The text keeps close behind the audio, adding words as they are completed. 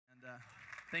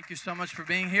Thank you so much for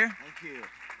being here. Thank you.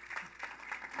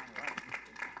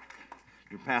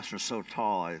 Your pastor's so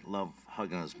tall, I love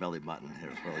hugging his belly button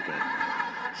here. It's really good.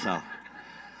 So,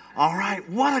 all right,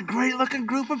 what a great looking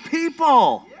group of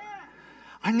people.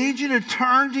 I need you to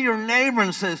turn to your neighbor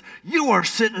and say, you are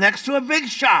sitting next to a big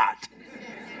shot.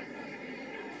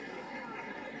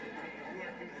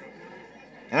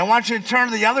 And I want you to turn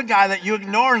to the other guy that you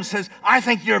ignore and says, I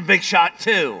think you're a big shot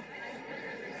too.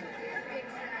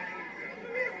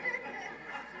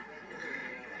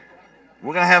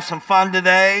 We're going to have some fun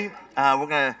today. We're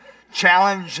going to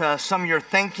challenge some of your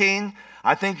thinking.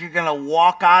 I think you're going to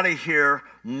walk out of here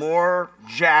more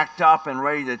jacked up and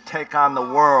ready to take on the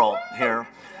world here.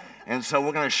 And so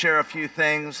we're going to share a few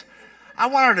things. I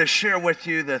wanted to share with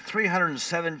you the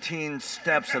 317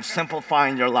 steps of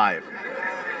simplifying your life.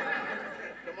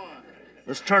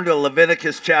 Let's turn to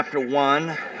Leviticus chapter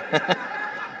 1.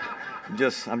 I'm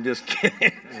just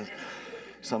kidding.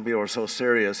 Some people are so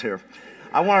serious here.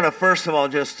 I wanted to first of all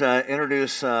just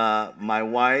introduce my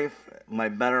wife, my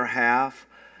better half.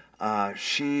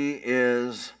 She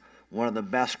is one of the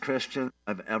best Christians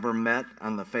I've ever met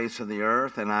on the face of the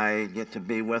earth, and I get to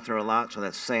be with her a lot, so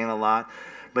that's saying a lot.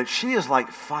 But she is like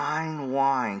fine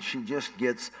wine. She just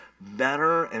gets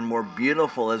better and more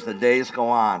beautiful as the days go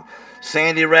on.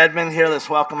 Sandy Redmond here, let's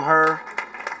welcome her.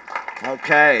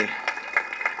 Okay.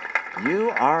 You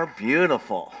are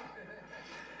beautiful.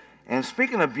 And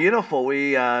speaking of beautiful,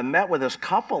 we met with this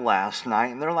couple last night,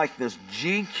 and they're like this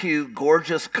GQ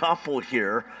gorgeous couple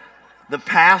here, the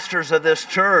pastors of this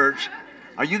church.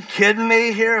 Are you kidding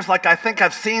me here? It's like I think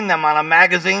I've seen them on a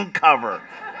magazine cover.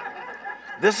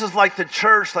 This is like the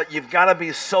church that you've got to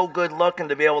be so good looking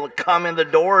to be able to come in the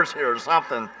doors here or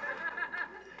something.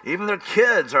 Even their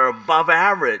kids are above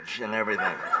average and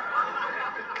everything.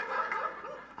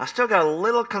 I still got a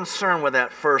little concern with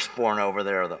that firstborn over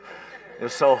there, though. It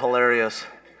was so hilarious.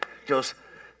 He goes,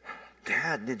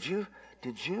 Dad, do you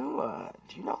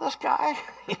know this guy?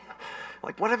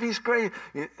 Like, what if he's crazy?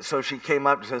 So she came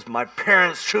up and says, my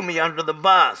parents threw me under the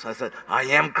bus. I said, I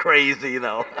am crazy,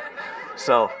 though.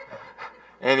 So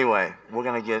anyway, we're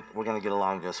gonna get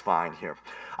along just fine here.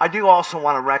 I do also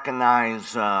want to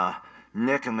recognize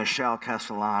Nick and Michelle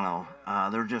Castellano.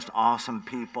 They're just awesome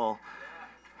people.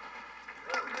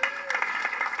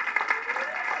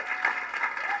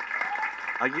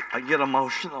 I get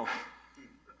emotional.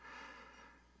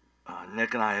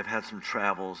 Nick and I have had some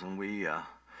travels, and we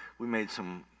made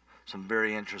some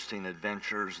very interesting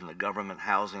adventures in the government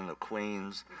housing of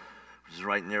Queens, which is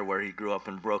right near where he grew up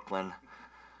in Brooklyn.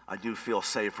 I do feel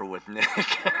safer with Nick.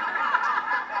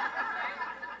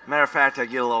 Matter of fact, I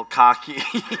get a little cocky.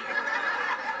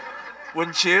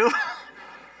 Wouldn't you?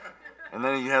 And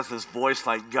then he has this voice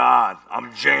like God.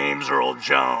 I'm James Earl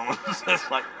Jones.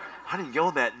 It's like, how do you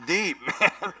go that deep,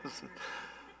 man?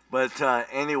 But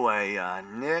anyway,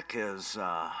 Nick is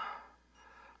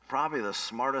probably the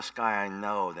smartest guy I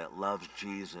know that loves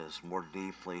Jesus more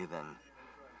deeply than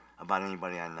about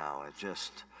anybody I know. It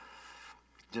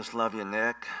just love you,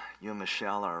 Nick. You and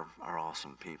Michelle are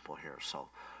awesome people here. So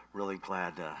really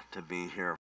glad to be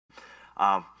here.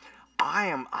 I'm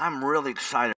really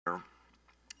excited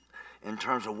in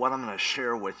terms of what I'm going to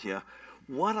share with you.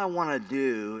 What I want to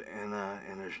do in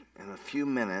a few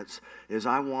minutes is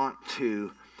I want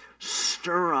to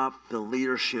stir up the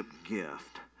leadership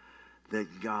gift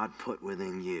that God put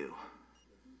within you.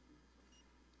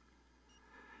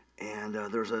 And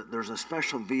there's a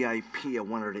special VIP I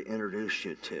wanted to introduce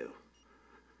you to.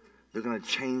 They're going to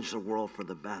change the world for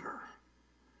the better.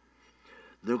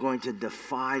 They're going to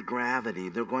defy gravity.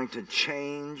 They're going to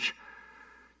change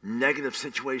negative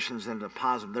situations into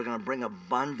positive. They're going to bring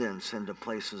abundance into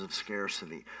places of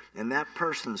scarcity. And that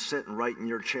person's sitting right in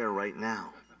your chair right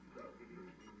now.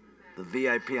 The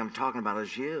VIP I'm talking about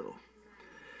is you.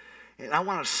 And I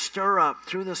want to stir up,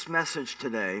 through this message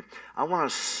today, I want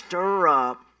to stir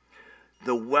up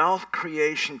the wealth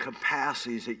creation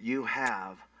capacities that you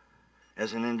have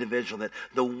as an individual, that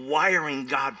the wiring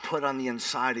God put on the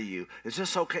inside of you. Is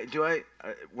this okay?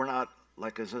 We're not,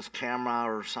 like, is this camera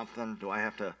or something? Do I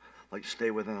have to, like,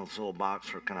 stay within this little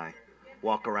box, or can I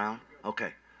walk around?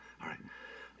 Okay, all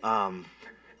right.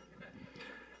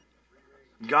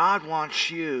 God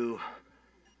wants you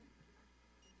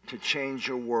to change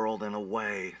your world in a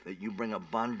way that you bring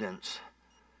abundance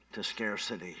to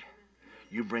scarcity.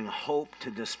 You bring hope to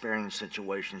despairing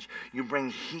situations. You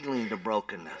bring healing to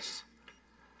brokenness.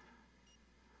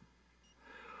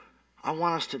 I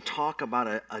want us to talk about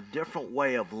a different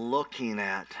way of looking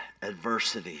at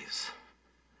adversities.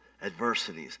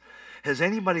 Has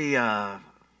anybody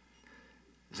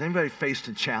faced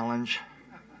a challenge?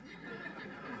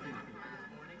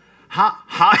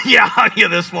 Yeah,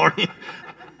 this morning.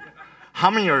 How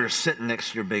many are sitting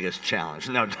next to your biggest challenge?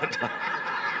 No.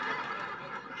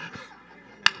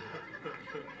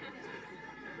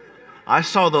 I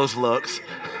saw those looks.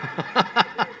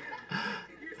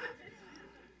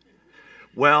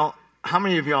 Well, how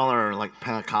many of y'all are like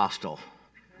Pentecostal?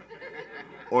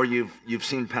 Or you've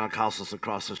seen Pentecostals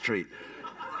across the street?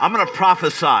 I'm going to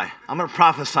prophesy. I'm going to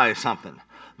prophesy something.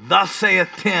 Thus saith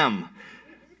Tim,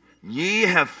 ye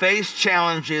have faced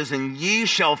challenges, and ye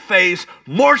shall face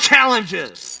more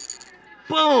challenges.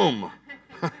 Boom.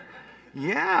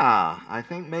 Yeah, I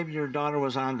think maybe your daughter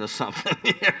was onto something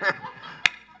here.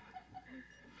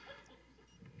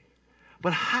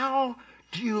 But how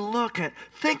do you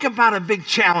think about a big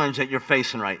challenge that you're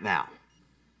facing right now?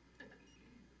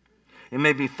 It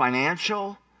may be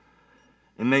financial.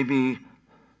 It may be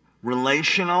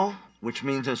relational, which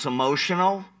means it's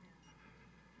emotional.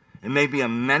 It may be a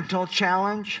mental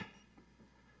challenge.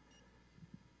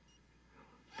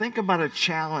 Think about a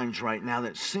challenge right now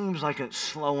that seems like it's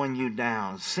slowing you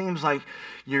down. It seems like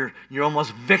you're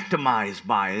almost victimized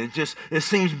by it. It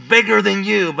seems bigger than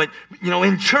you. But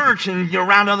in church and you're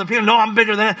around other people, no, I'm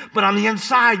bigger than that. But on the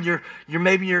inside,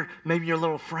 maybe you're a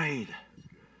little afraid.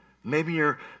 Maybe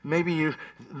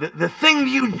the thing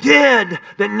you did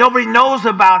that nobody knows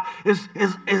about is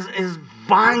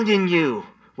binding you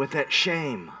with that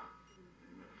shame,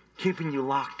 keeping you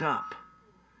locked up.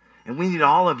 And we need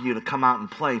all of you to come out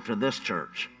and play for this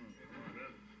church.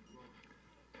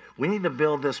 We need to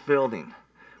build this building.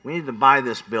 We need to buy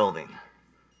this building.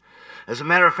 As a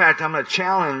matter of fact, I'm going to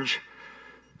challenge,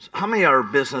 how many are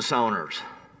business owners?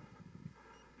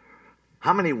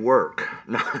 How many work?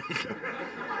 No.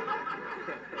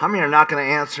 How many are not going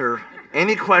to answer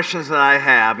any questions that I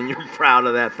have, and you're proud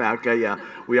of that fact? Okay, yeah,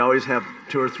 we always have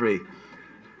 2 or 3.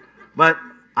 But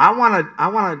I'm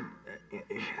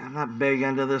not big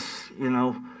into this,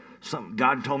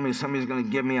 God told me somebody's going to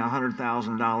give me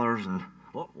 $100,000, and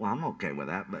well, I'm okay with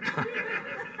that.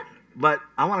 But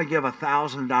I want to give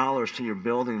 $1,000 to your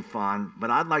building fund. But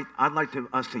I'd like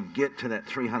us to get to that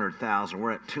 $300,000.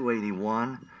 We're at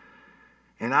 $281,000,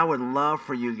 and I would love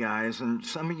for you guys. And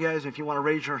some of you guys, if you want to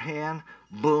raise your hand,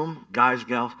 boom, guys,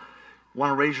 gals,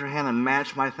 want to raise your hand and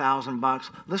match my $1,000?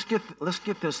 Let's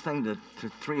get this thing to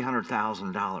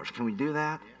 $300,000. Can we do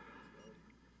that?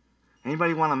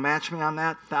 Anybody want to match me on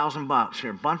that? $1,000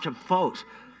 here. A bunch of folks.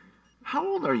 How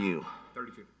old are you?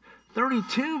 32.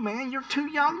 32, man. You're too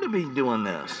young to be doing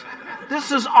this. This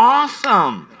is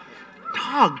awesome.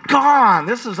 Doggone.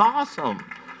 This is awesome.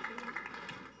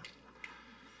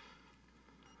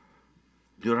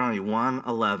 Deuteronomy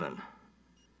 1:11.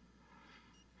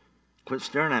 Quit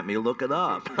staring at me. Look it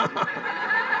up.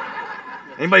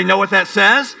 Anybody know what that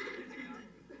says?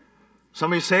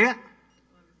 Somebody say it?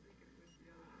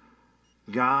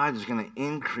 God is going to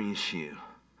increase you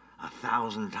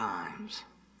 1,000 times.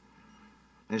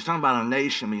 And he's talking about a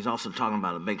nation, but he's also talking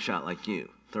about a big shot like you,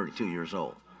 32 years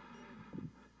old.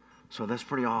 So that's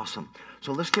pretty awesome.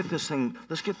 So let's get this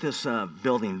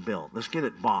building built. Let's get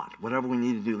it bought. Whatever we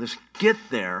need to do, let's get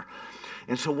there.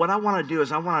 And so what I want to do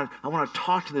is I want to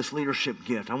talk to this leadership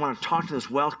gift. I want to talk to this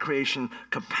wealth creation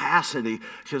capacity,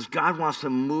 because God wants to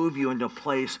move you into a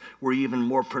place where you're even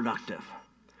more productive.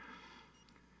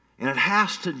 And it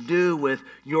has to do with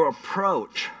your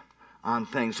approach on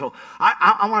things. So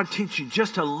I want to teach you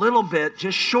just a little bit,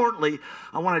 just shortly.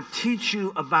 I want to teach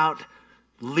you about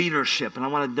leadership. And I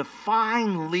want to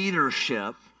define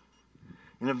leadership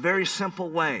in a very simple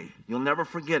way. You'll never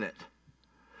forget it.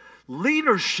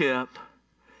 Leadership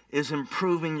is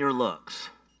improving your looks.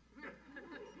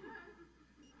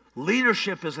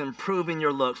 Leadership is improving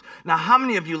your looks. Now, how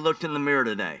many of you looked in the mirror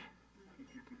today?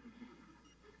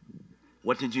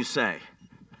 What did you say?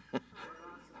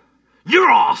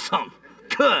 You're awesome.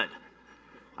 Good.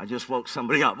 I just woke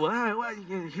somebody up. Well,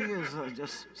 he is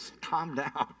just calm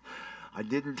down. I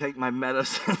didn't take my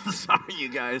medicine. Sorry, you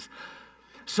guys.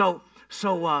 So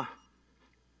a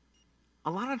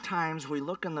lot of times we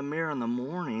look in the mirror in the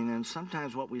morning, and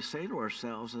sometimes what we say to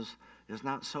ourselves is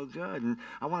not so good. And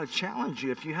I want to challenge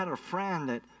you. If you had a friend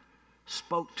that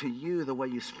spoke to you the way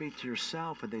you speak to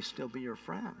yourself, would they still be your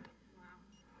friend?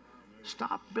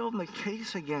 Stop building a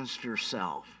case against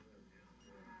yourself.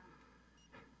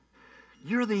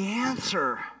 You're the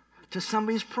answer to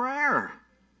somebody's prayer.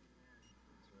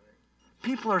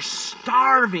 People are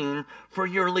starving for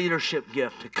your leadership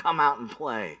gift to come out and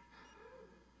play,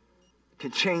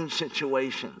 to change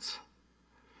situations.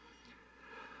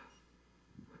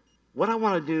 What I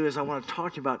want to do is I want to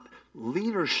talk to you about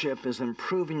leadership is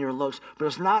improving your looks, but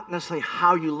it's not necessarily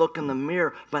how you look in the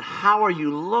mirror, but how are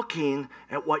you looking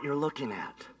at what you're looking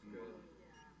at.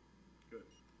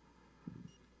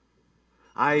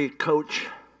 I coach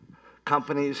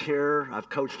companies here. I've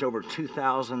coached over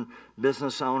 2,000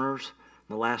 business owners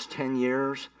in the last 10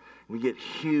 years. We get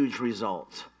huge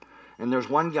results. And there's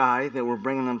one guy that we're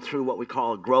bringing them through what we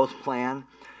call a growth plan,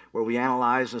 where we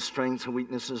analyze the strengths and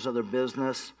weaknesses of their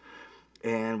business,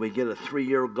 and we get a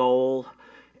 3-year goal,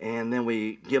 and then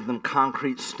we give them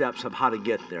concrete steps of how to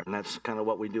get there. And that's kind of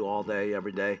what we do all day,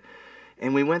 every day.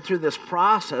 And we went through this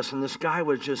process, and this guy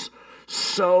was just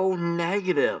so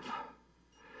negative.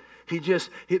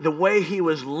 The way he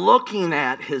was looking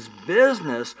at his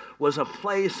business was a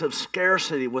place of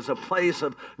scarcity, was a place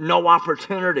of no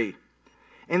opportunity.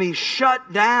 And he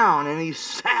shut down and he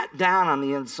sat down on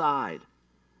the inside.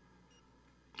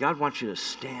 God wants you to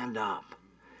stand up.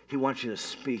 He wants you to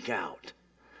speak out.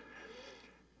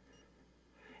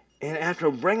 And after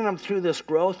bringing him through this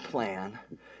growth plan,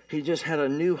 he just had a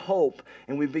new hope,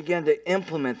 and we began to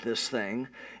implement this thing.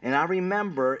 And I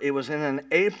remember it was in an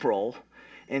April,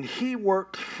 and he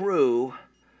worked through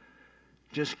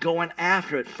just going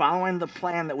after it, following the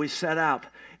plan that we set up.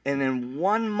 And in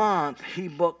 1 month, he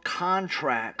booked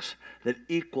contracts that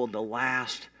equaled the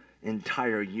last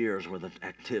entire year's worth of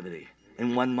activity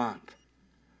in 1 month.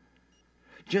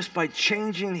 Just by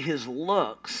changing his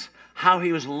looks, how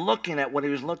he was looking at what he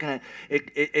was looking at,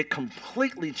 it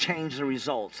completely changed the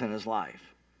results in his life.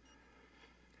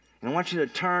 And I want you to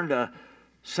turn to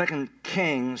 2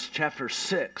 Kings chapter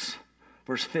 6,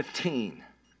 verse 15.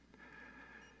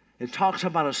 It talks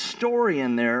about a story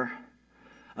in there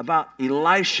about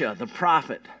Elisha, the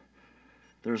prophet.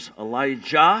 There's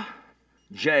Elijah,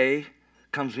 J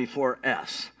comes before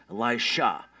S,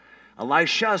 Elisha.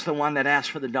 Elisha is the one that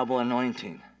asked for the double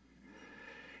anointing.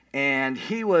 And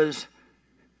he was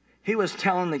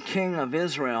telling the king of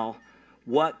Israel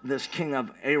what this king of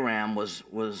Aram was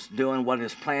doing, what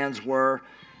his plans were,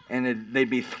 and they'd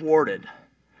be thwarted.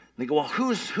 They go, well,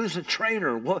 who's the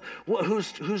traitor?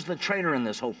 Who's the traitor in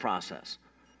this whole process?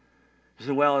 He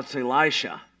said, well, it's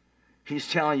Elisha. He's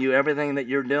telling you everything that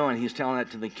you're doing. He's telling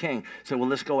that to the king. He said, well,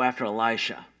 let's go after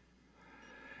Elisha.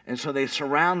 And so they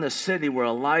surround the city where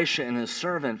Elisha and his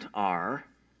servant are.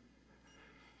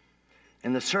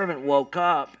 And the servant woke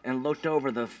up and looked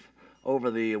over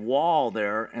the wall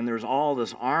there, and there's all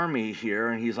this army here.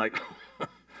 And he's like,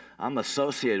 I'm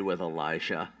associated with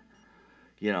Elisha.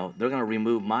 You know, they're going to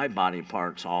remove my body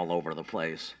parts all over the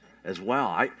place as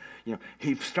well.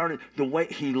 He started the way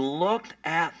he looked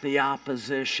at the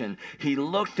opposition. He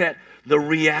looked at the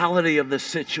reality of the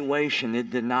situation. It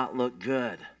did not look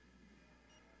good.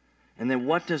 And then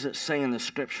what does it say in the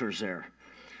scriptures there?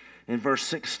 In verse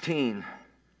 16.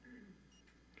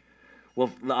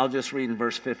 Well, I'll just read in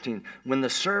verse 15. When the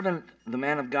servant, the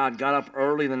man of God, got up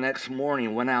early the next morning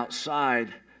and went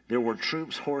outside, there were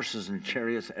troops, horses, and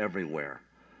chariots everywhere.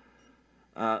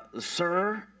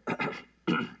 Sir,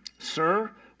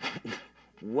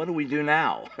 what do we do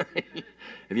now?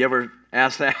 Have you ever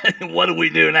asked that? What do we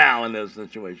do now in this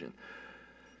situation?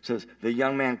 It says, the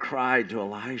young man cried to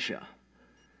Elijah.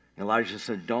 Elijah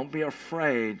said, don't be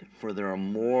afraid, for there are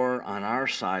more on our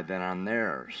side than on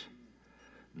theirs.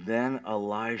 Then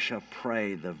Elisha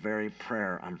prayed the very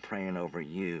prayer I'm praying over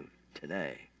you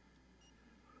today.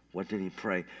 What did he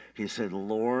pray? He said,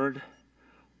 Lord,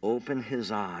 open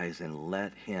his eyes and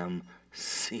let him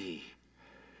see.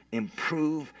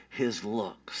 Improve his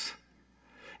looks.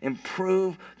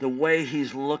 Improve the way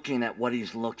he's looking at what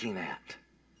he's looking at.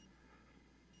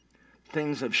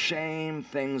 Things of shame,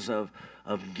 things of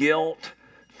guilt,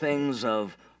 things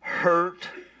of hurt,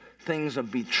 things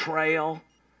of betrayal.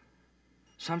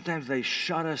 Sometimes they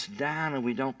shut us down and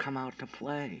we don't come out to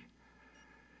play.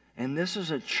 And this is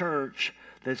a church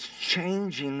that's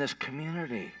changing this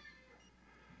community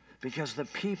because the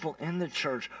people in the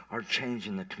church are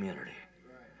changing the community.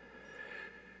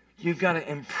 You've got to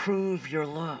improve your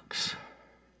looks.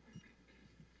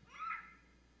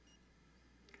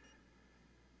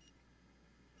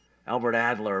 Albert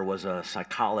Adler was a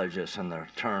psychologist in the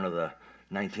turn of the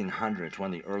 1900s,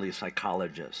 one of the early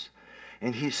psychologists.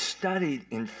 And he studied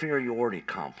inferiority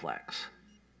complex.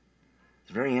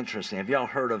 It's very interesting. Have you all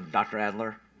heard of Dr.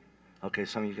 Adler? Okay,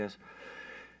 some of you guys.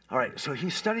 All right, so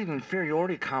he studied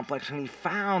inferiority complex, and he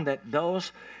found that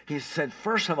he said,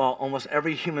 first of all, almost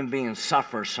every human being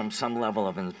suffers from some level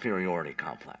of inferiority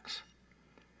complex.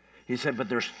 He said, but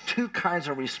there's two kinds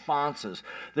of responses.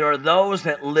 There are those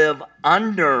that live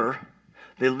under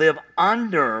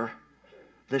the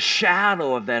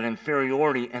shadow of that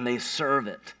inferiority, and they serve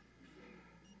it.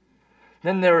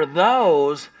 Then there are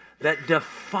those that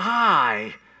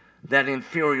defy that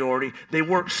inferiority. They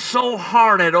work so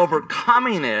hard at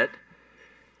overcoming it,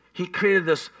 He created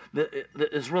this,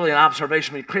 it's really an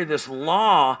observation, but he created this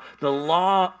law, the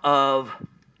law of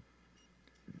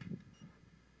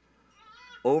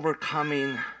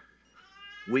overcoming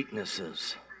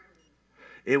weaknesses.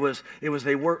 It was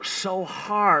they worked so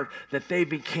hard that they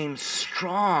became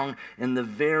strong in the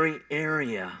very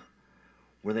area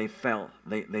where they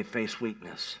faced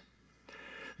weakness.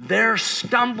 Their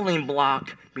stumbling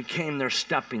block became their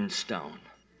stepping stone.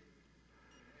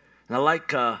 And I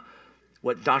like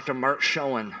what Dr. Mark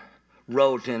Schoen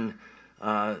wrote in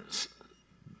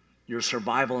Your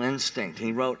Survival Instinct.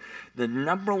 He wrote, the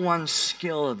number one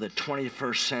skill of the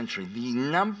 21st century, the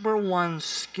number one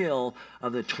skill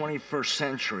of the 21st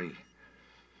century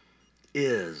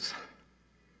is,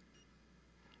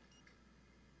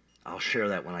 I'll share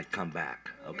that when I come back,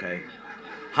 okay?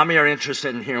 How many are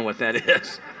interested in hearing what that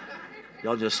is?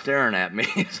 Y'all just staring at me.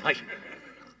 It's like,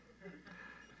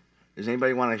 does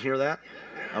anybody want to hear that?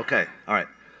 Okay, all right.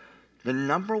 The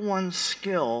number one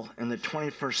skill in the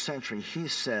 21st century, he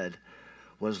said,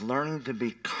 was learning to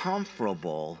be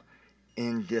comfortable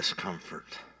in discomfort.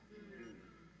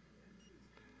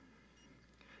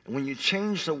 And when you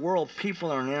change the world,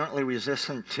 people are inherently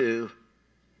resistant to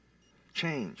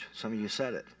change. Some of you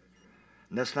said it.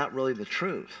 And that's not really the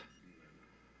truth.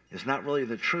 It's not really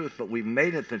the truth, but we've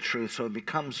made it the truth, so it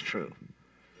becomes true.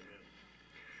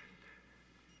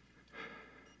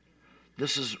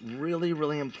 This is really,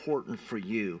 really important for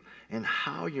you and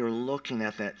how you're looking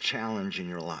at that challenge in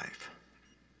your life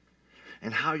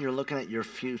and how you're looking at your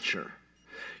future.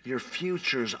 Your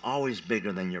future is always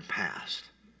bigger than your past.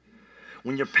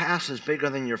 When your past is bigger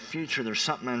than your future, there's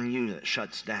something in you that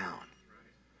shuts down.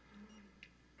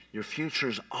 Your future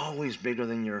is always bigger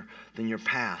than your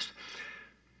past.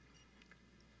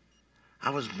 I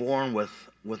was born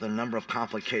with a number of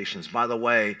complications. By the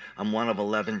way, I'm one of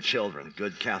 11 children,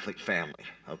 good Catholic family,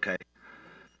 okay?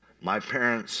 My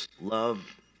parents love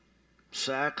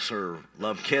sex or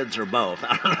love kids or both.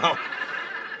 I don't know.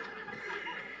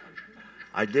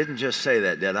 I didn't just say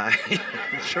that, did I?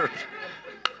 Sure.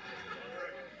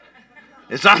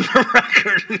 It's on the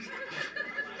record.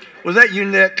 Was that you,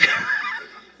 Nick?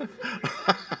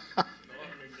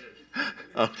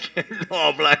 Okay,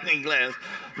 no black inglés.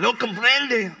 No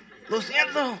comprende. Lo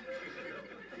siento.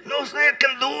 No sé, I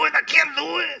can do it. I can't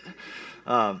do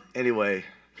it. Anyway,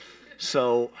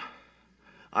 so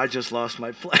I just lost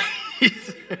my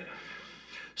place.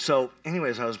 So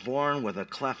anyways, I was born with a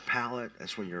cleft palate.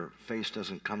 That's where your face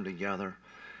doesn't come together.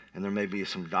 And there may be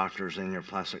some doctors in here,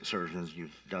 plastic surgeons,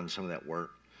 you've done some of that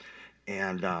work.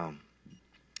 And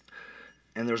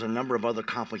there's a number of other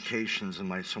complications.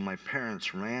 So my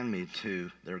parents ran me to,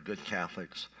 they're good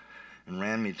Catholics, and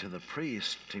ran me to the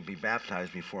priest to be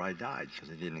baptized before I died because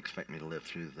they didn't expect me to live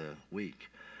through the week.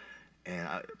 And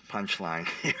punchline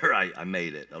here, I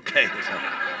made it, okay?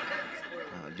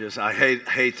 So, I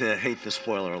hate the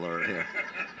spoiler alert here.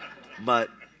 But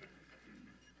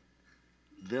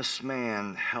this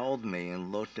man held me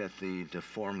and looked at the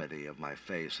deformity of my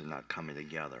face and not coming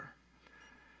together.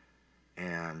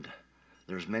 And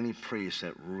there's many priests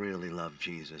that really love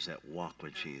Jesus, that walk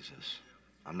with Jesus.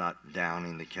 I'm not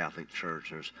downing the Catholic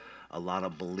Church. There's a lot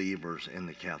of believers in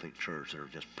the Catholic Church that are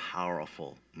just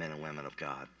powerful men and women of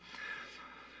God.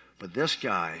 But this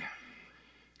guy,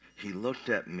 he looked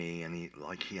at me and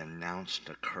he announced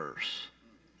a curse.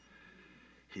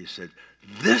 He said,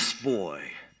 "This boy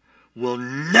will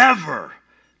never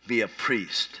be a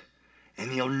priest, and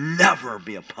he'll never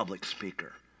be a public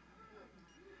speaker."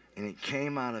 And it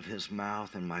came out of his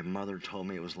mouth, and my mother told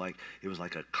me it was like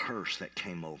a curse that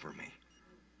came over me.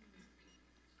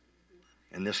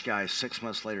 And this guy, 6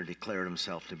 months later, declared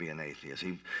himself to be an atheist.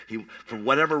 He for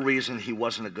whatever reason, he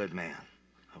wasn't a good man,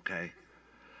 okay?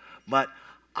 But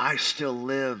I still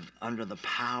lived under the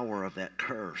power of that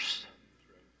curse.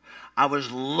 I was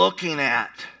looking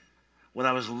at what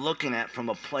I was looking at from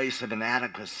a place of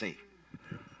inadequacy,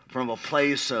 from a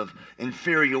place of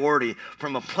inferiority,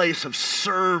 from a place of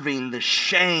serving the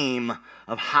shame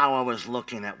of how I was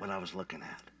looking at what I was looking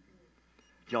at.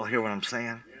 Y'all hear what I'm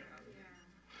saying?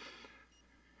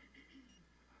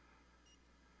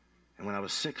 And when I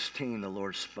was 16, the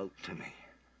Lord spoke to me.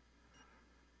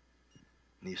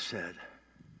 And he said,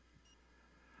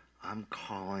 "I'm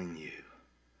calling you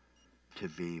to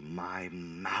be my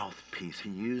mouthpiece." He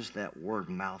used that word,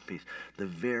 mouthpiece. The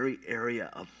very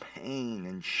area of pain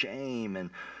and shame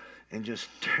and just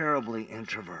terribly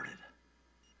introverted.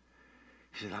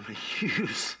 He said, "I'm going to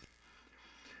use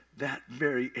that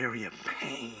very area of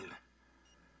pain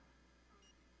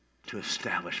to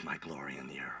establish my glory in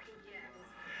the earth."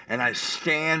 And I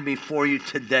stand before you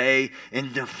today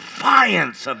in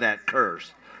defiance of that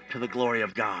curse, to the glory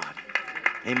of God.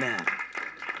 Amen.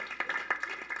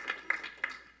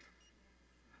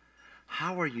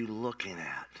 How are you looking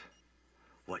at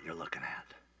what you're looking at?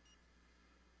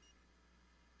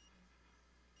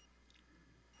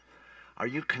 Are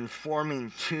you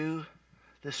conforming to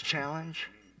this challenge?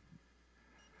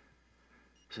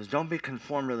 It says, don't be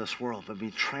conformed to this world, but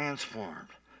be transformed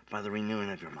by the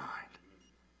renewing of your mind.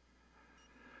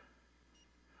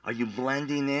 Are you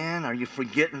blending in? Are you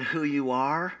forgetting who you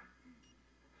are?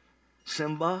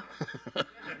 Simba? I don't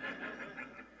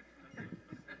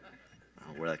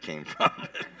know where that came from.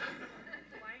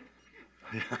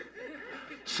 Yeah.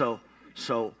 So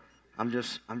I'm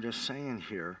just saying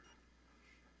here,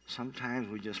 sometimes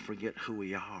we just forget who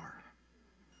we are.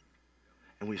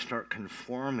 And we start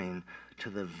conforming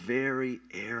to the very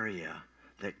area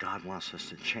that God wants us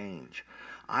to change.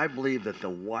 I believe that the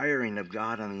wiring of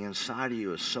God on the inside of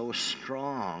you is so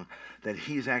strong that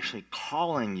he's actually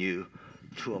calling you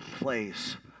to a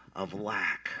place of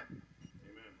lack. Amen.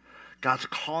 God's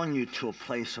calling you to a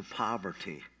place of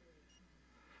poverty.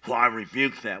 Well, I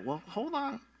rebuke that. Well, hold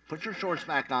on. Put your shorts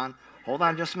back on. Hold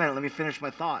on just a minute. Let me finish my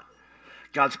thought.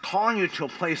 God's calling you to a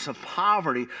place of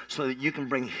poverty so that you can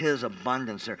bring his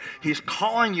abundance there. He's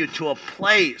calling you to a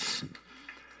place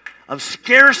of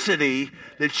scarcity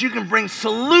that you can bring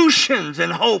solutions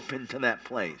and hope into that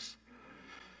place.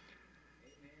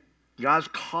 God's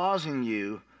causing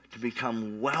you to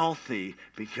become wealthy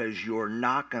because you're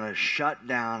not going to shut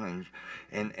down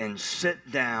and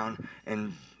sit down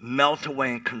and melt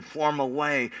away and conform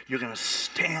away. You're going to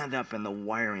stand up in the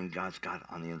wiring God's got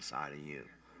on the inside of you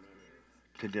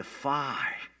to defy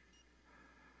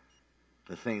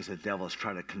the things the devil is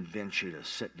trying to convince you to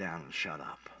sit down and shut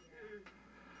up.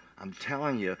 I'm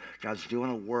telling you, God's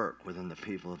doing a work within the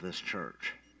people of this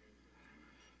church.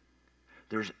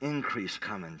 There's increase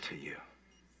coming to you.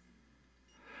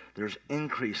 There's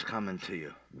increase coming to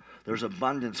you. There's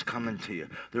abundance coming to you.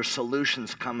 There's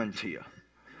solutions coming to you.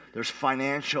 There's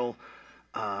financial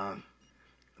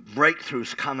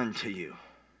breakthroughs coming to you.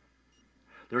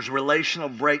 There's relational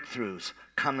breakthroughs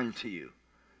coming to you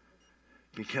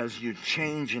because you're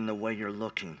changing the way you're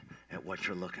looking at what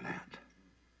you're looking at.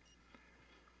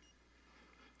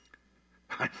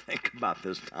 I think about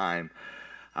this time.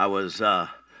 I was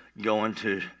going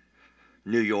to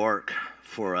New York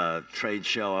for a trade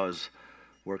show. I was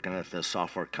working at this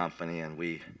software company, and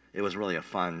it was really a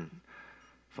fun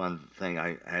thing.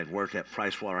 I had worked at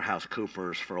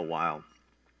PricewaterhouseCoopers for a while,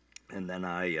 and then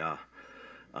I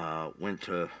went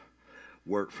to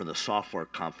work for the software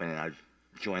company, and I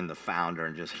joined the founder,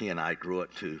 and just he and I grew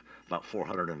it to about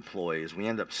 400 employees. We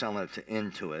ended up selling it to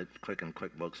Intuit,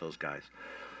 QuickBooks, those guys.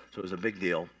 So it was a big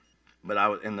deal. But I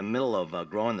was in the middle of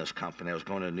growing this company. I was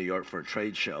going to New York for a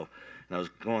trade show, and I was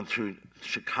going through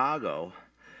Chicago,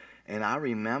 and I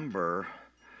remember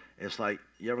it's like,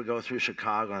 you ever go through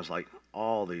Chicago, and it's like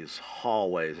all these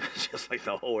hallways. It's just like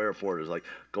the whole airport is like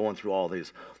going through all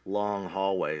these long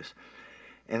hallways.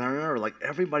 And I remember like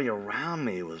everybody around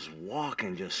me was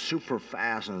walking just super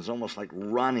fast, and it's almost like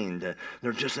running.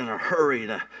 They're just in a hurry.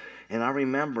 And I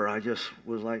remember I just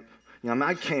was like,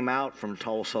 I came out from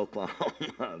Tulsa,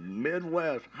 Oklahoma,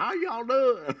 Midwest. How y'all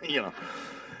doing?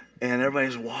 And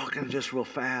everybody's walking just real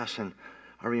fast. And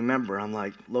I remember I'm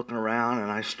like looking around,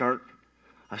 and I start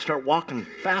walking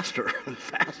faster and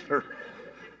faster.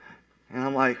 And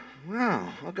I'm like,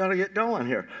 wow, I've got to get going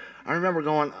here. I remember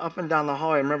going up and down the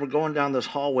hallway. I remember going down this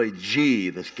hallway G,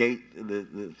 this gate,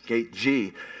 the gate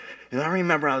G. And I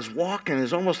remember I was walking. It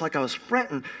was almost like I was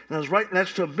sprinting. And I was right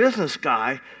next to a business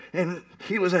guy. And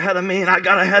he was ahead of me, and I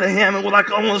got ahead of him. And we're like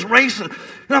almost racing. And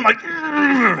I'm like,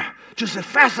 just as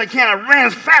fast as I can. I ran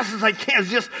as fast as I can.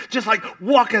 Just like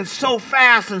walking so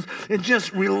fast and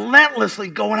just relentlessly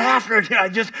going after it. I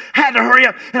just had to hurry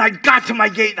up. And I got to my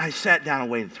gate, and I sat down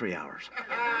and waited 3 hours.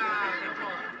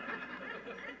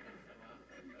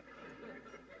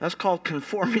 That's called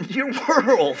conforming to your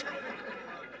world.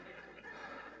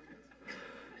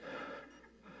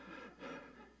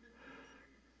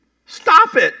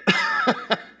 Stop it.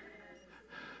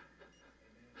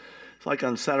 It's like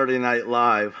on Saturday Night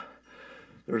Live,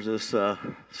 there's this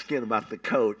skit about the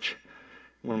coach.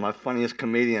 One of my funniest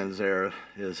comedians there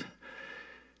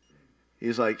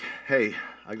he's like, hey,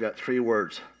 I got 3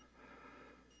 words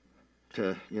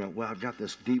to, I've got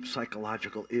this deep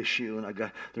psychological issue, and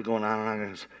they're going on and on.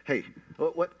 And hey,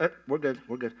 what? We're good.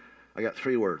 I got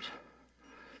 3 words.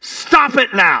 Stop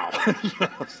it now.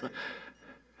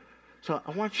 So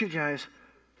I want you guys,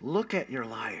 look at your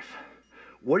life.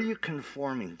 What are you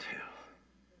conforming to?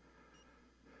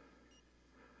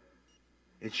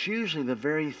 It's usually the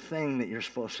very thing that you're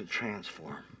supposed to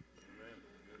transform.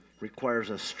 requires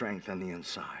a strength on the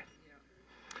inside.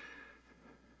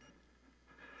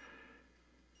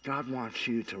 God wants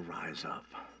you to rise up.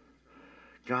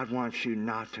 God wants you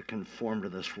not to conform to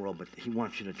this world, but he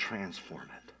wants you to transform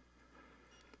it.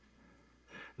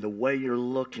 The way you're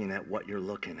looking at what you're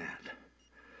looking at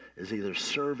is either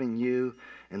serving you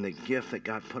and the gift that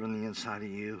God put on the inside of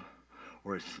you,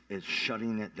 or it's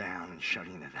shutting it down and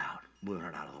shutting it out, moving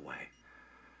it out of the way.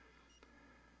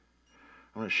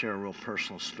 I want to share a real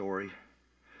personal story.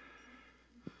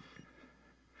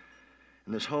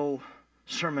 And this whole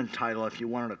sermon title, if you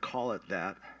wanted to call it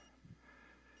that,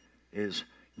 is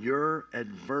Your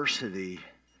Adversity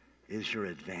is Your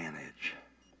Advantage.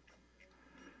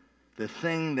 The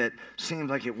thing that seems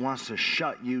like it wants to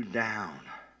shut you down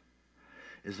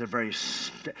is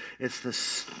it's the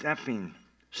stepping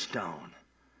stone,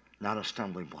 not a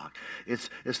stumbling block. It's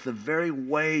the very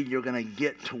way you're going to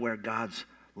get to where God's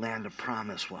land of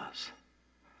promise was.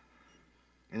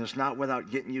 And it's not without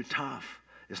getting you tough.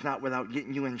 It's not without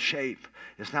getting you in shape.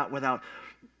 It's not without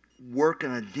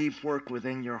working a deep work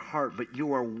within your heart, but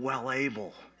you are well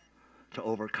able to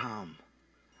overcome.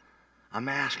 I'm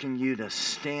asking you to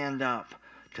stand up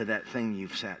to that thing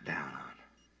you've sat down on.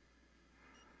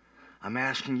 I'm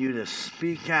asking you to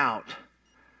speak out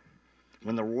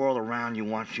when the world around you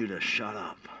wants you to shut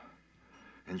up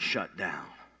and shut down.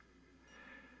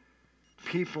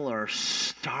 People are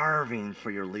starving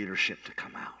for your leadership to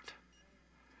come out.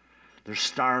 They're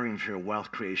starving for your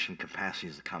wealth creation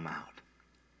capacities to come out.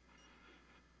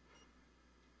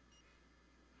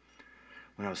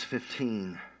 When I was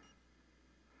 15,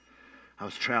 I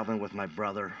was traveling with my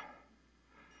brother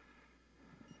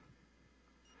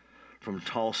from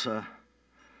Tulsa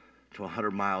to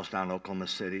 100 miles down Oklahoma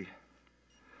City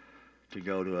to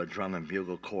go to a drum and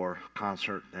bugle corps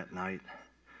concert that night.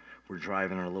 We're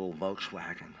driving in a little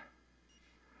Volkswagen.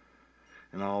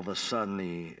 And all of a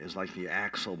sudden, it's like the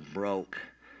axle broke,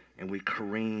 and we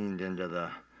careened into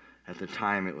at the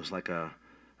time it was like a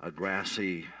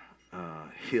grassy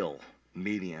hill,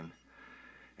 median.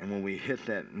 And when we hit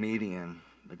that median,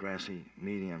 the grassy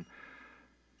median,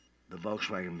 the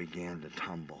Volkswagen began to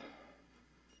tumble.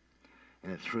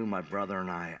 And it threw my brother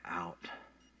and I out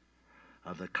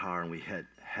of the car, and we hit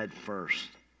head first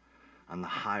on the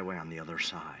highway on the other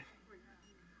side.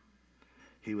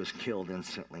 He was killed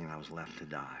instantly, and I was left to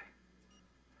die.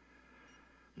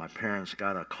 My parents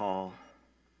got a call,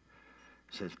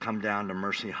 said, come down to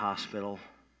Mercy Hospital.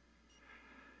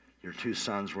 Your two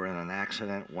sons were in an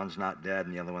accident. One's not dead,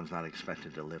 and the other one's not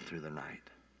expected to live through the night.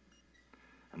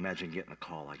 Imagine getting a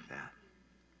call like that.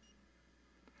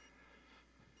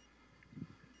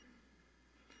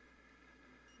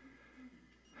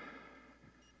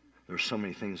 There were so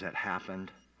many things that happened.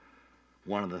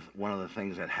 One of the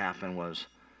things that happened was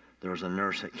there was a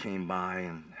nurse that came by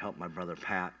and helped my brother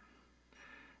Pat,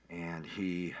 and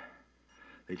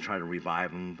they tried to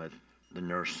revive him, but the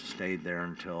nurse stayed there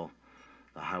until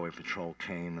the highway patrol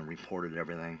came and reported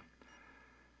everything,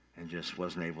 and just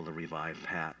wasn't able to revive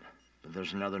Pat. But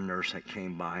there's another nurse that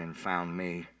came by and found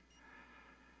me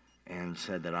and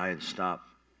said that I had stopped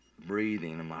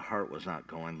breathing and my heart was not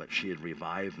going, but she had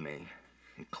revived me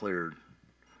and cleared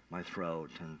my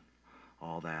throat and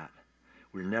all that.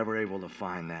 We were never able to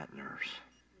find that nurse.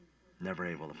 Never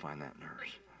able to find that nurse.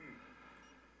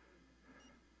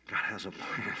 God has a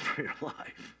plan for your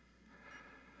life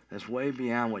that's way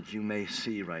beyond what you may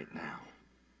see right now.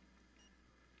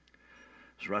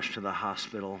 I was rushed to the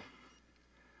hospital.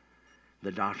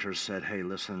 The doctors said, hey,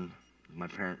 listen, my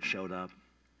parents showed up,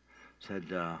 said,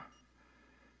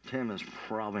 Tim is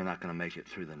probably not going to make it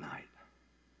through the night.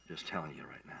 Just telling you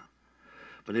right now.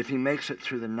 But if he makes it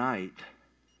through the night,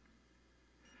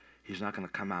 he's not going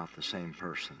to come out the same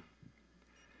person.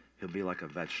 He'll be like a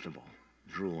vegetable,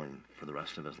 drooling for the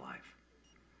rest of his life.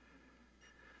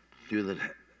 Due to the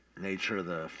nature of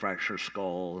the fractured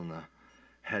skull and the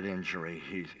head injury,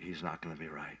 he's not going to be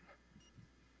right.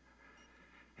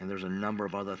 And there's a number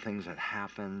of other things that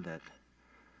happened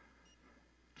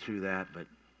through that, but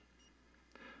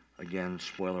again,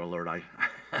 spoiler alert,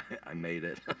 I made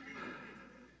it.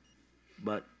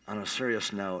 But on a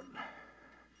serious note,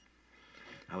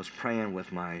 I was praying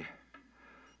with my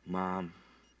mom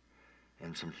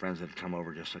and some friends that had come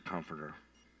over just to comfort her.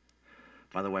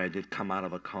 By the way, I did come out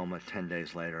of a coma 10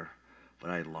 days later, but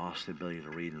I had lost the ability to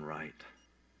read and write.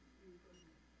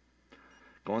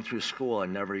 Going through school, I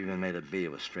never even made a B.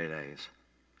 It was straight A's.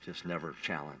 Just never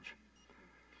challenge.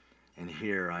 And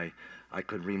here I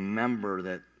could remember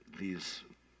that these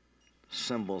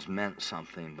symbols meant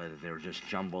something, but they were just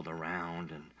jumbled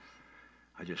around, and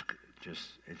it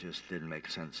just didn't make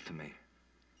sense to me.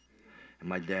 And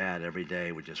my dad every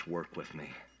day would just work with me,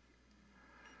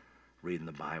 reading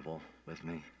the Bible with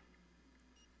me.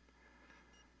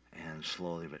 And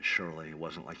slowly but surely, it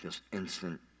wasn't like this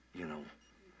instant,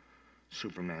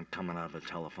 Superman coming out of a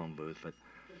telephone booth, but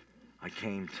I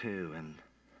came to, and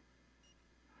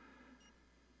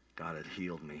God had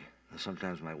healed me. And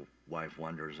sometimes my wife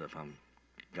wonders if I'm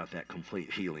got that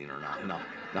complete healing or not. No,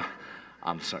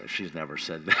 I'm sorry. She's never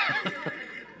said that.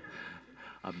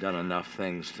 I've done enough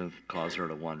things to cause her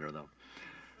to wonder, though.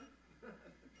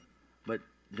 But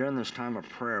during this time of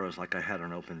prayer, it was like I had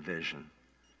an open vision.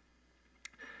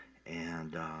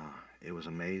 And it was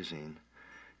amazing.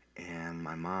 And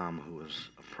my mom, who was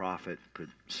a prophet, could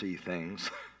see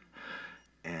things.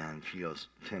 And she goes,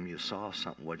 Tim, you saw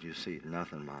something. What'd you see?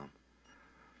 Nothing, Mom.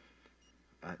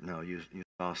 No, you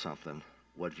saw something.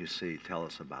 What'd you see? Tell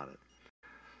us about it.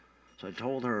 So I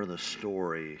told her the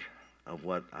story of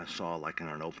what I saw like in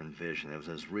an open vision. It was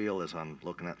as real as I'm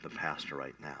looking at the pastor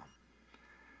right now.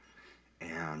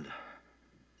 And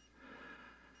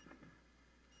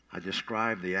I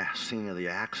described the scene of the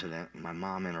accident, and my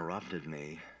mom interrupted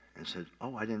me and said,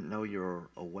 oh, I didn't know you were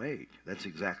awake. That's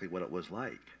exactly what it was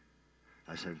like.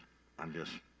 I said, I'm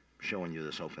just showing you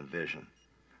this open vision.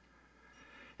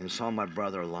 And saw my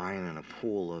brother lying in a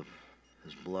pool of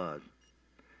his blood.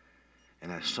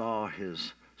 And I saw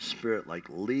his spirit like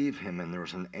leave him, and there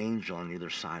was an angel on either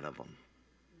side of him.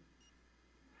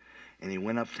 And he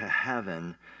went up to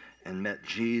heaven and met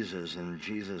Jesus, and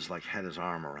Jesus like had his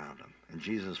arm around him. And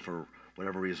Jesus, for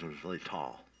whatever reason, was really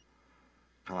tall.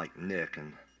 Kind of like Nick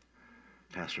and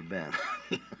Pastor Ben.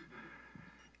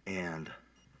 And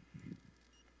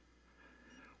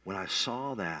when I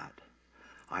saw that,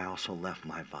 I also left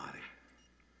my body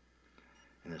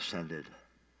and ascended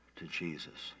to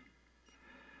Jesus.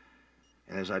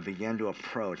 And as I began to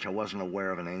approach, I wasn't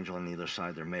aware of an angel on either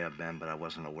side. There may have been, but I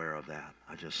wasn't aware of that.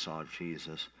 I just saw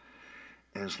Jesus.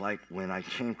 And it's like when I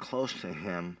came close to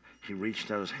him, he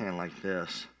reached out his hand like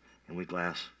this, and we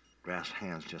grasped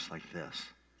hands just like this.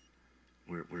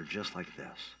 We're just like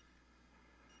this.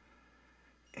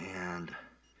 And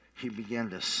he began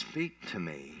to speak to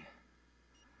me,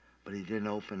 but he didn't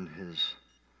open his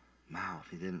mouth.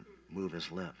 He didn't move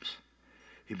his lips.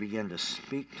 He began to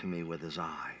speak to me with his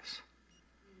eyes.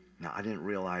 Now, I didn't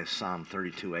realize Psalm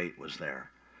 32:8 was there,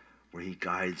 where he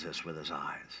guides us with his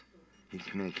eyes. He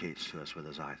communicates to us with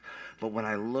his eyes. But when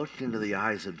I looked into the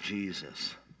eyes of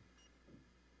Jesus,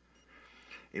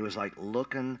 it was like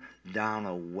looking down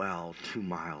a well 2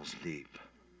 miles deep.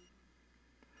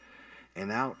 And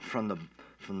out from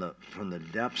the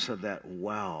depths of that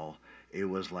well, it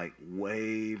was like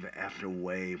wave after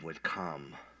wave would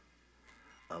come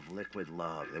of liquid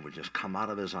love. It would just come out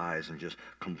of his eyes and just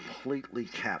completely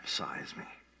capsize me.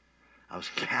 I was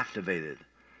captivated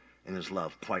in his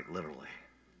love, quite literally.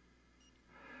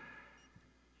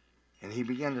 And he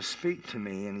began to speak to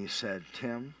me, and he said,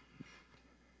 Tim,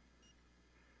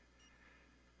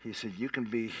 he said, you can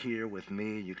be here with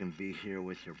me, you can be here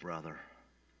with your brother,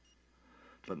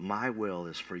 but my will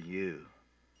is for you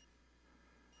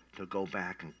to go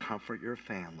back and comfort your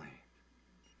family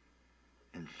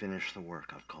and finish the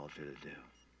work I've called you to do.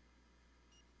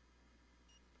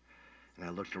 And I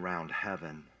looked around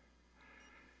heaven.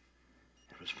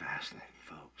 It was fascinating,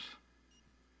 folks.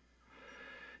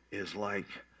 It was like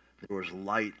there was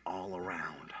light all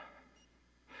around.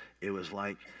 It was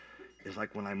like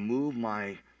when I moved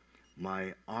my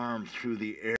arm through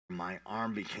the air, my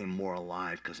arm became more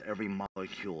alive because every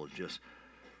molecule just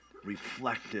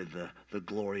reflected the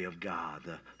glory of God,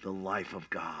 the life of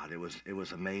God. It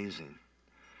was amazing.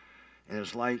 And it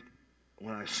was like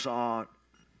when I saw,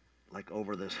 like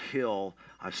over this hill,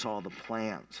 I saw the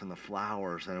plants and the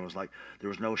flowers, and it was like there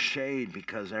was no shade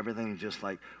because everything just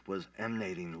like was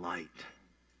emanating light.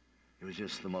 It was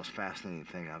just the most fascinating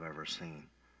thing I've ever seen.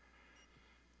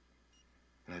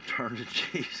 And I turned to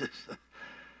Jesus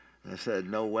and I said,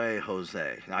 no way,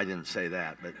 Jose. I didn't say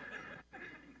that, but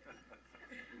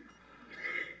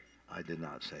I did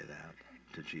not say that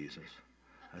to Jesus.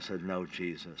 I said, no,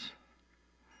 Jesus.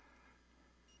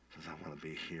 Says, I want to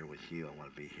be here with you. I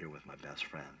want to be here with my best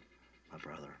friend, my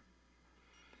brother.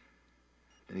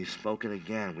 Then he spoke it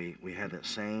again. We had that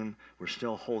same, we're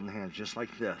still holding hands just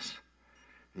like this.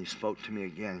 And he spoke to me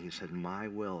again. He said, my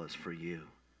will is for you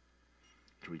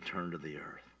to return to the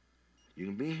earth. You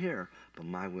can be here, but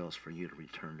my will is for you to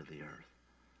return to the earth,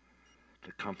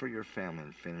 to comfort your family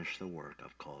and finish the work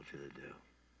I've called you to do.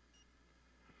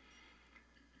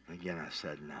 And again, I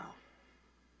said, no,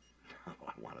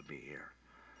 I want to be here.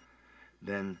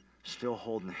 Then, still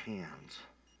holding hands,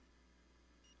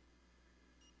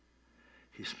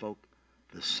 he spoke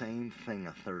the same thing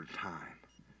a third time.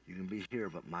 You can be here,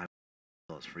 but my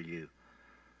will is for you.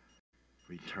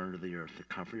 Return to the earth to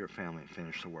comfort your family and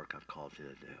finish the work I've called you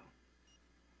to do.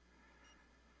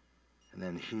 And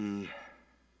then he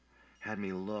had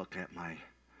me look at my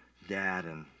dad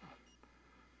and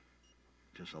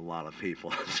just a lot of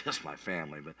people, just my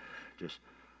family, but just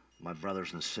my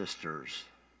brothers and sisters.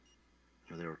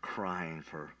 You know, they were crying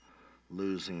for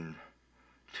losing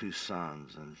 2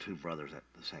 sons and 2 brothers at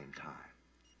the same time.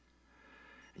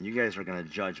 And you guys are going to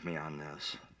judge me on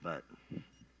this, but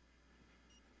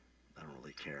I don't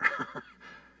really care.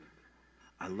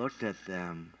 I looked at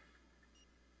them,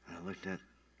 and I looked at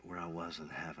where I was in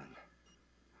heaven.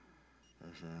 I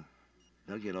said,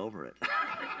 they'll get over it.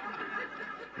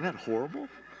 Isn't that horrible?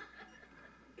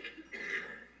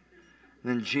 And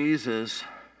then Jesus,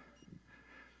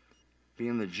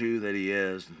 being the Jew that he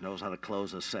is, knows how to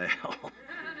close a sale.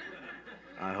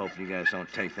 I hope you guys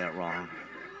don't take that wrong.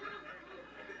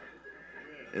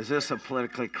 Is this a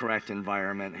politically correct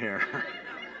environment here?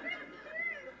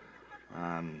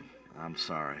 I'm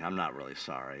sorry. I'm not really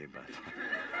sorry, but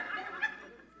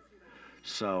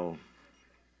so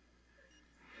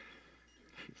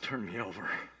he turned me over.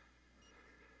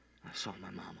 I saw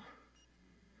my mama.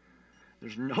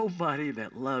 There's nobody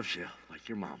that loves you like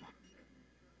your mama.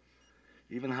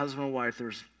 Even husband and wife,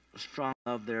 there's a strong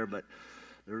love there, but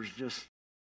there's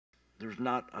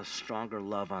not a stronger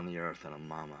love on the earth than a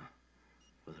mama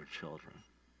with her children.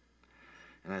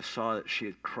 And I saw that she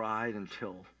had cried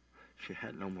until she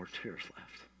had no more tears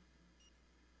left.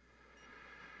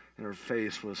 And her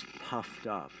face was puffed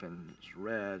up and was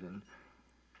red and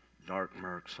dark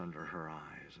marks under her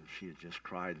eyes. And she had just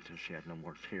cried until she had no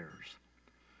more tears.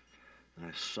 And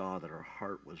I saw that her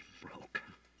heart was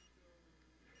broken.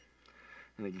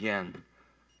 And again,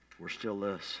 we're still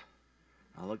this.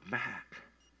 I look back.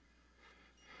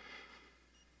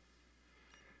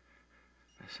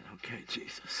 I said, okay,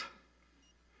 Jesus,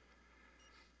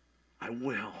 I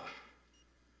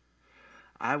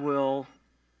will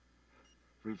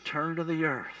return to the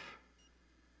earth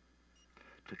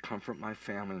to comfort my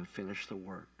family and finish the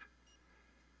work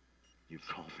you've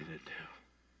called me to do.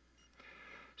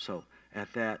 So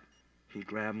at that, he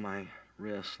grabbed my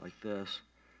wrist like this,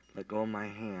 let go of my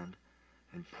hand,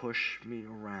 and pushed me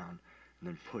around, and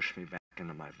then pushed me back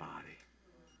into my body.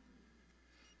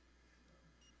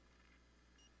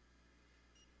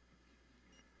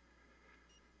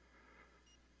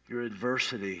 Your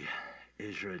adversity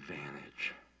is your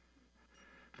advantage.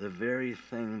 The very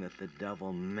thing that the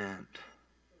devil meant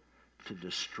to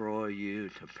destroy you,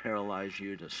 to paralyze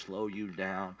you, to slow you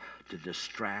down, to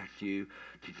distract you,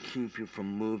 to keep you from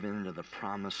moving into the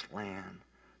promised land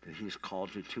that he's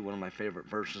called you to. One of my favorite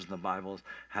verses in the Bible is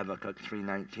Habakkuk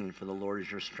 3:19, for the Lord is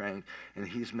your strength, and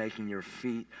he's making your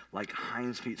feet like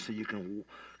hinds feet so you can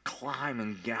climb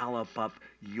and gallop up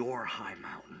your high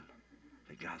mountain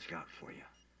that God's got for you.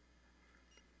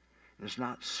 And it's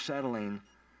not settling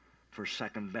for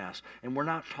second best. And we're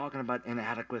not talking about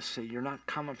inadequacy. You're not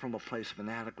coming from a place of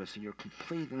inadequacy. You're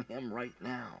complete in him right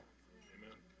now.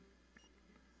 Amen.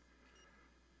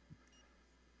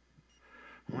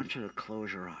 I want you to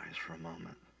close your eyes for a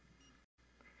moment.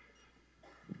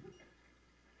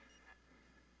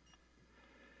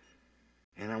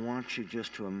 And I want you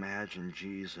just to imagine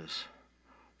Jesus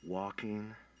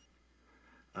walking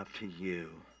up to you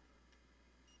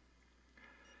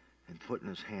and putting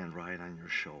his hand right on your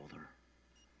shoulder.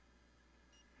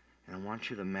 And I want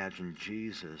you to imagine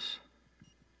Jesus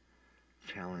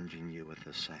challenging you with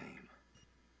the same.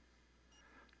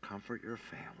 Comfort your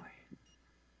family.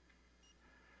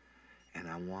 And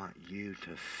I want you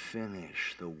to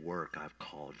finish the work I've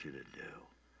called you to do.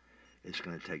 It's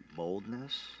going to take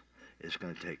boldness. It's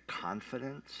going to take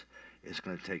confidence. It's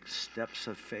going to take steps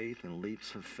of faith and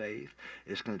leaps of faith.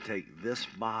 It's going to take this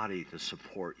body to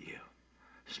support you.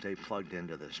 Stay plugged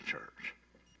into this church.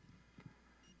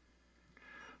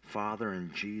 Father,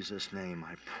 in Jesus' name,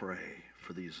 I pray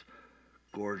for these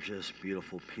gorgeous,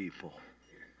 beautiful people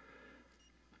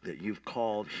that you've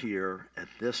called here at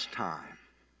this time.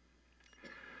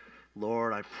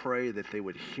 Lord, I pray that they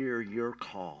would hear your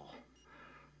call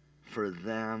for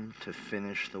them to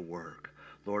finish the work.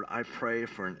 Lord, I pray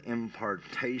for an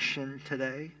impartation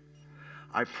today.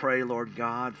 I pray, Lord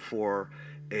God, for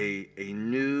a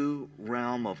new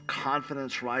realm of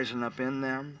confidence rising up in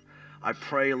them. I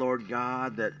pray, Lord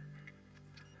God, that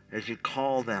as you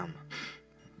call them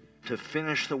to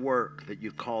finish the work that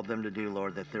you called them to do,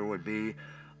 Lord, that there would be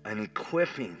an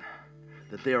equipping,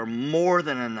 that they are more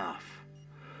than enough.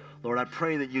 Lord, I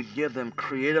pray that you give them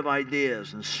creative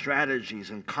ideas and strategies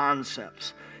and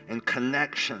concepts and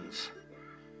connections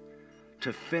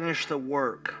to finish the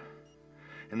work,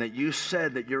 and that you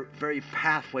said that your very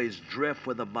pathways drip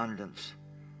with abundance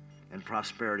and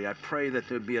prosperity. I pray that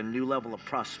there'd be a new level of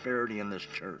prosperity in this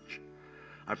church.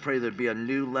 I pray there'd be a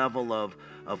new level of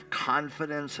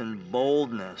confidence and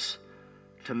boldness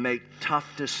to make tough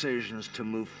decisions, to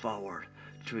move forward,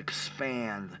 to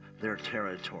expand their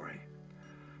territory.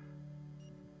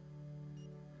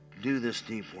 Do this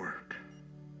deep work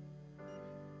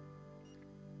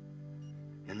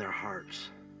in their hearts.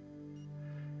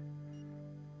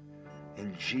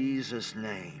 In Jesus'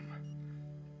 name.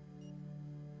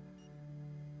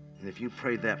 And if you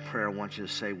prayed that prayer, I want you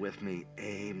to say with me,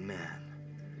 amen.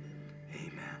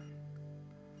 Amen.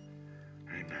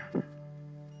 Amen.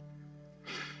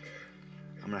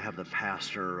 I'm going to have the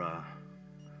pastor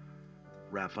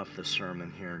wrap up the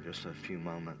sermon here in just a few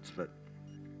moments. But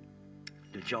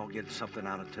did y'all get something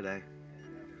out of today?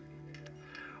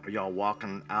 Are y'all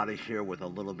walking out of here with a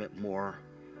little bit more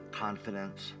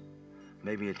confidence?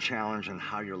 Maybe a challenge in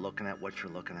how you're looking at what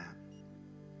you're looking at?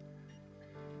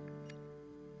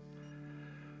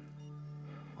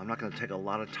 I'm not going to take a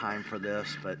lot of time for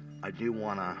this, but I do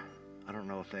want to, I don't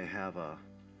know if they have a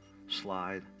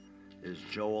slide. Is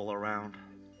Joel around?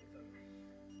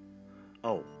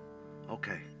 Oh,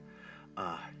 okay.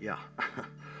 Yeah.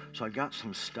 So I got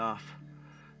some stuff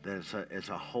that it's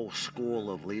a whole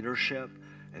school of leadership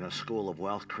and a school of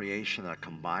wealth creation that I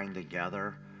combined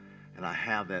together. And I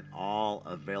have that all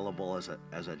available as a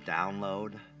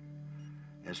download.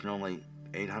 It's normally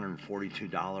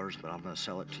 $842, but I'm going to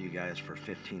sell it to you guys for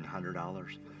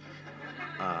 $1,500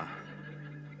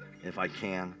 if I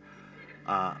can.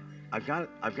 I've got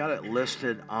it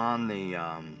listed on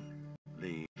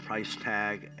the price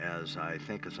tag as I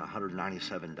think it's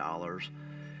 $197.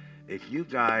 If you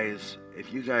guys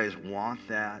want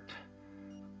that,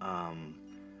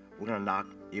 we're going to knock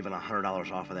even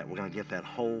 $100 off of that. We're going to get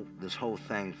this whole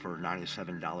thing for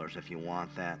 $97 if you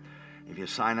want that. If you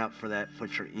sign up for that,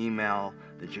 put your email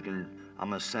that you can, I'm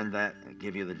going to send that and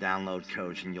give you the download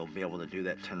codes, and you'll be able to do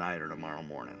that tonight or tomorrow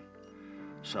morning.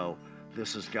 So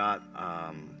this has got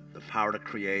the power to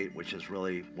create, which is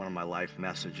really one of my life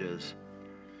messages,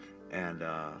 and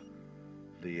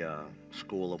the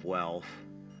school of wealth,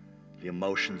 the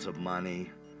emotions of money,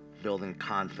 building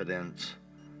confidence,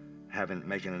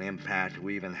 making an impact.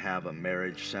 We even have a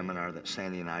marriage seminar that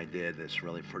Sandy and I did that's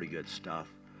really pretty good stuff.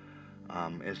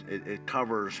 It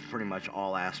covers pretty much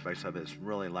all aspects of it. It's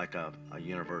really like a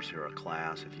university or a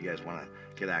class. If you guys want to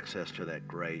get access to that,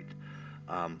 great.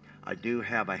 I do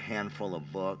have a handful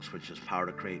of books, which is Power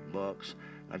to Create books.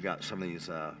 I've got some of these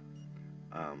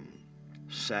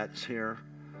sets here,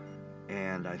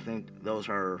 and I think those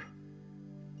are,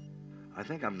 I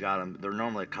think I've got them, they're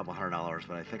normally a couple $100,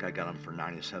 but I think I got them for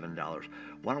 $97.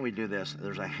 Why don't we do this?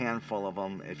 There's a handful of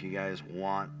them if you guys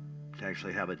want to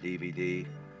actually have a DVD,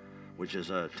 which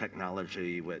is a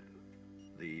technology with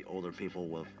the older people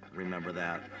will remember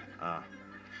that.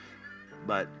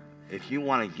 But if you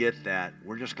want to get that,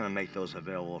 we're just going to make those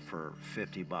available for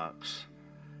 $50.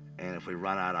 And if we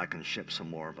run out, I can ship some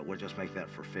more, but we'll just make that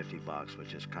for $50,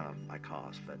 which is kind of my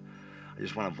cost. But I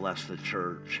just want to bless the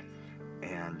church.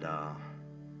 And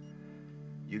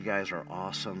you guys are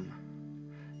awesome.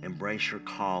 Embrace your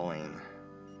calling.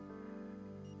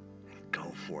 And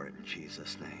go for it in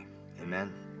Jesus' name.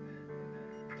 Amen.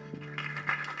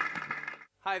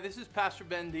 Hi, this is Pastor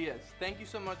Ben Diaz. Thank you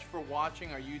so much for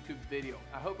watching our YouTube video.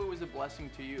 I hope it was a blessing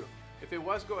to you. If it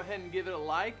was, go ahead and give it a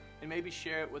like and maybe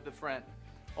share it with a friend.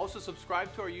 Also,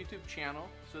 subscribe to our YouTube channel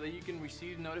so that you can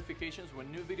receive notifications when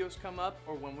new videos come up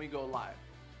or when we go live.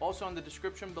 Also, in the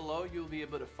description below, you'll be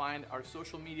able to find our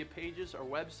social media pages, our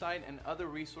website, and other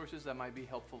resources that might be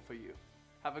helpful for you.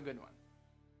 Have a good one.